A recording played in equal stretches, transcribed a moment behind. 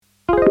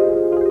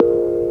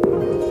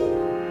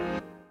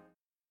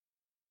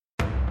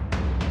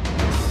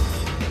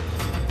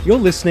You're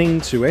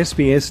listening to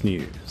SBS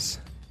News.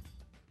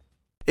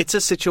 It's a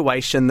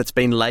situation that's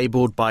been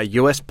labelled by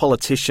US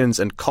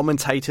politicians and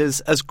commentators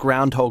as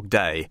Groundhog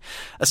Day,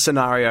 a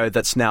scenario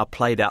that's now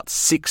played out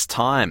 6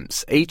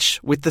 times,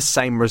 each with the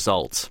same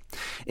result.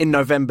 In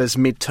November's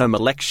midterm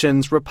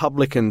elections,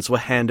 Republicans were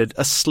handed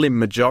a slim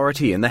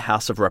majority in the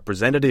House of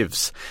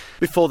Representatives.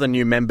 Before the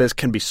new members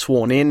can be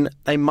sworn in,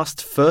 they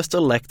must first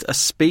elect a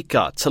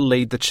Speaker to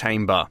lead the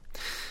chamber.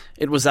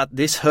 It was at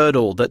this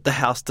hurdle that the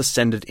House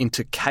descended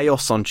into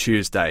chaos on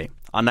Tuesday,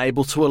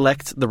 unable to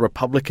elect the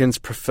Republicans'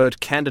 preferred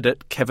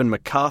candidate, Kevin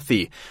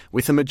McCarthy,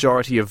 with a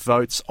majority of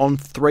votes on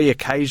 3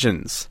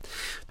 occasions.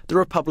 The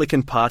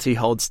Republican Party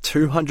holds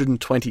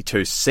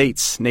 222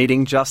 seats,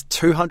 needing just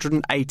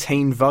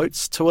 218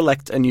 votes to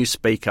elect a new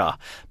Speaker.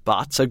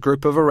 But a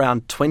group of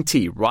around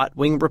 20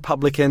 right-wing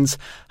Republicans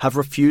have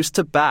refused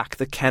to back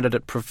the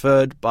candidate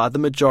preferred by the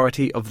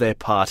majority of their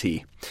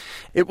party.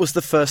 It was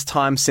the first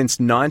time since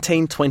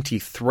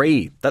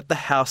 1923 that the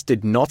House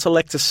did not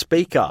elect a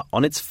Speaker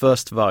on its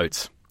first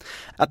vote.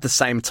 At the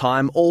same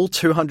time, all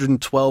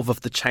 212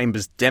 of the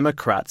chamber's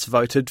Democrats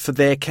voted for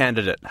their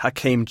candidate,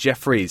 Hakeem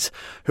Jeffries,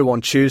 who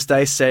on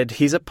Tuesday said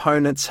his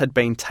opponents had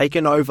been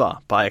taken over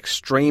by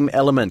extreme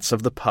elements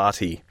of the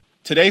party.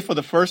 Today, for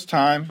the first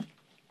time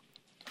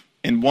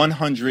in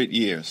 100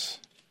 years,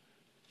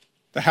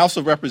 the House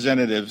of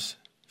Representatives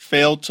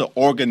failed to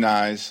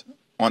organize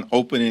on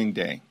opening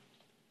day.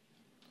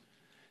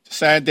 It's a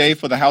sad day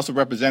for the House of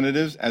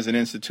Representatives as an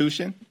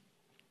institution.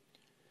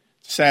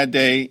 It's a sad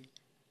day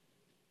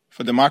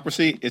for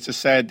democracy. It's a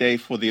sad day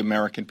for the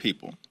American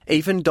people.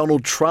 Even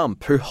Donald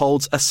Trump, who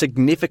holds a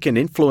significant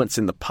influence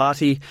in the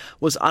party,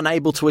 was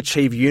unable to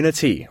achieve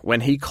unity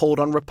when he called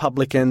on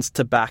Republicans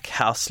to back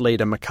House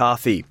Leader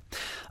McCarthy.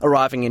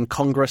 Arriving in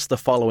Congress the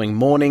following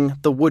morning,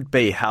 the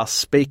would-be House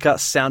Speaker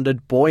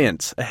sounded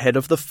buoyant ahead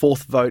of the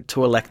 4th vote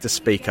to elect a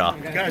Speaker.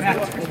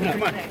 Guys,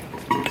 come on.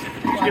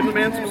 Give the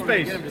man some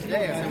space.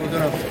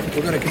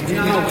 We're going to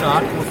continue to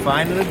talk. We'll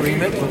find an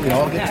agreement. We'll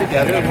all get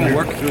together and we'll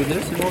work through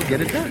this and we'll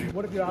get it done.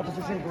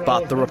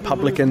 But the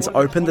Republicans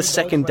opened the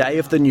second day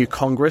of the new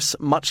Congress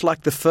much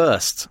like the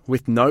first,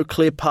 with no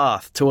clear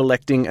path to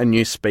electing a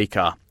new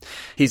Speaker.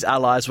 His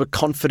allies were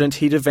confident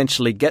he'd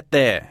eventually get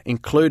there,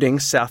 including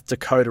South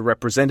Dakota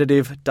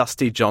Representative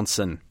Dusty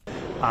Johnson.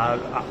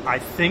 I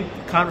think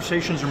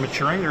conversations are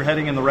maturing. They're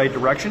heading in the right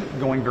direction,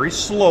 going very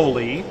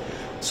slowly.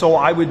 So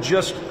I would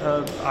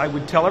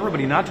tell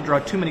everybody not to draw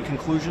too many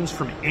conclusions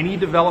from any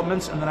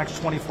developments in the next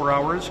 24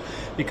 hours,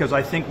 because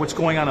I think what's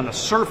going on the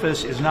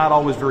surface is not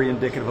always very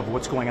indicative of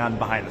what's going on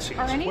behind the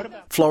scenes.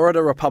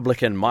 Florida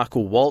Republican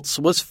Michael Waltz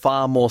was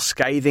far more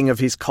scathing of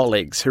his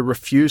colleagues who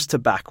refused to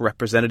back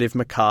Representative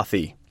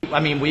McCarthy.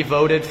 I mean, we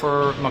voted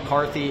for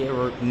McCarthy,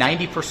 or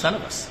 90%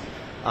 of us.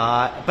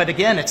 But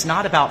again, it's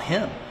not about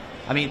him.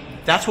 I mean,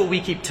 that's what we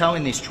keep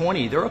telling these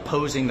 20. They're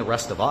opposing the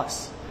rest of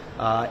us.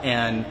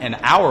 And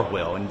our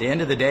will. And at the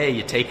end of the day,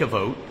 you take a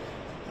vote,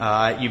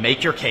 you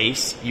make your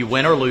case, you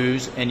win or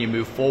lose, and you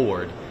move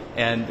forward.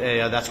 And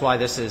that's why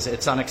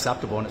it's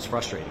unacceptable and it's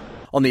frustrating.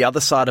 On the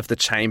other side of the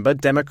chamber,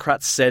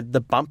 Democrats said the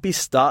bumpy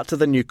start to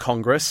the new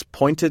Congress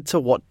pointed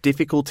to what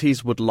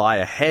difficulties would lie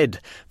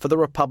ahead for the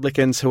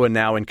Republicans who are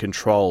now in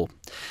control.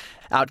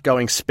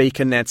 Outgoing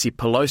Speaker Nancy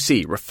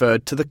Pelosi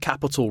referred to the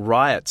Capitol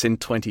riots in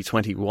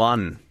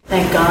 2021.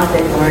 Thank God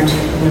they weren't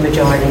in the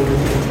majority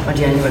on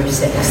January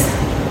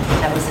 6th.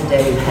 That was the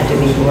day you had to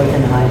be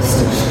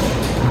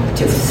organized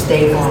to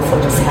stave off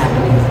what was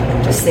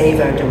happening, to save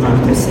our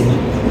democracy,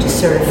 to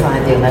certify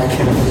the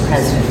election of the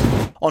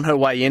president. On her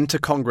way into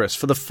Congress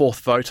for the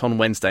 4th vote on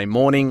Wednesday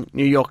morning,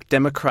 New York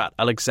Democrat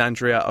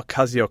Alexandria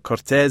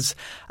Ocasio-Cortez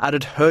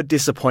added her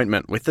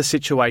disappointment with the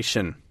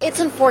situation. It's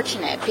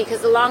unfortunate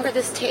because the longer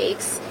this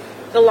takes,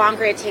 the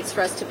longer it takes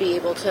for us to be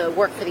able to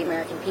work for the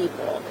American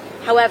people.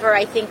 However,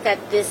 I think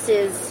that this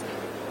is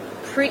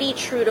pretty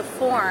true to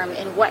form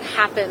in what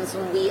happens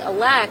when we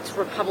elect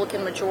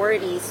Republican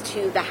majorities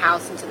to the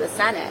House and to the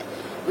Senate.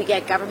 We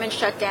get government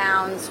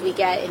shutdowns, we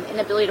get an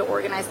inability to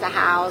organize the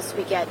House,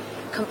 we get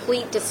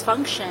complete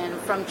dysfunction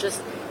from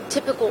just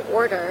typical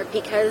order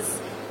because,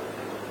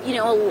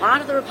 a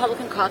lot of the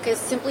Republican caucus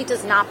simply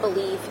does not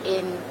believe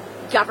in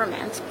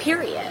government,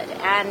 period.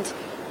 And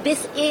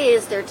this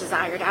is their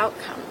desired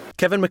outcome.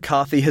 Kevin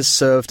McCarthy has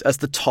served as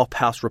the top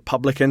House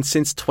Republican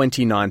since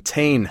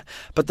 2019,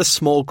 but the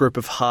small group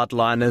of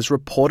hardliners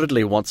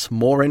reportedly wants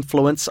more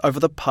influence over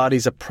the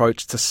party's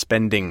approach to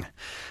spending.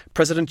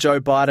 President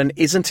Joe Biden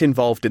isn't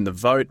involved in the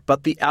vote,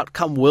 but the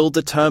outcome will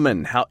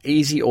determine how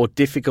easy or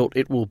difficult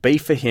it will be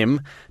for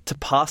him to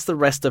pass the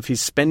rest of his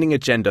spending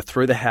agenda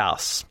through the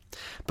House.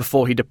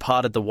 Before he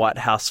departed the White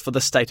House for the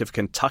state of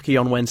Kentucky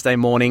on Wednesday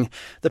morning,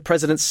 the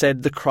president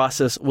said the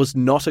crisis was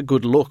not a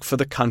good look for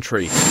the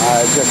country.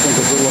 I just think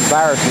it's a little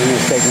embarrassing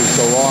it's taking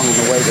so long in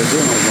the way they're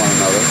dealing with one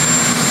another.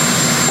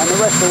 And the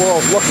rest of the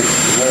world's looking.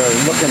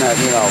 They're looking at,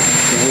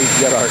 can we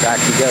get our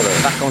act together?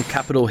 Back on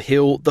Capitol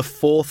Hill, the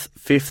 4th,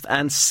 5th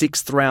and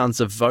 6th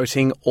rounds of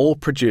voting all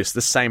produced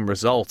the same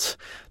result.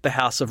 The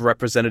House of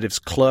Representatives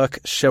clerk,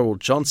 Cheryl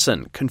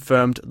Johnson,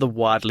 confirmed the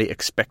widely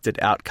expected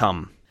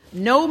outcome.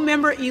 No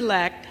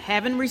member-elect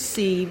having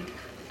received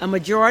a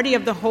majority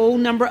of the whole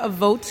number of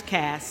votes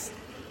cast,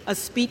 a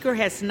speaker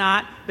has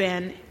not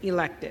been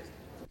elected.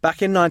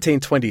 Back in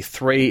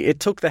 1923, it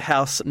took the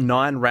House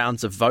 9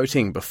 rounds of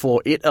voting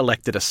before it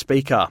elected a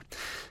speaker.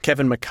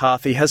 Kevin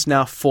McCarthy has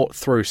now fought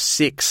through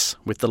 6,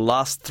 with the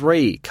last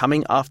 3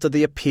 coming after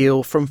the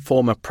appeal from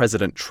former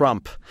President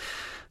Trump.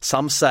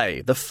 Some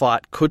say the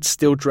fight could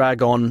still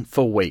drag on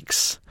for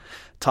weeks.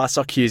 Ty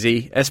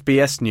Socchuzzi,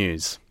 SBS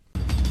News.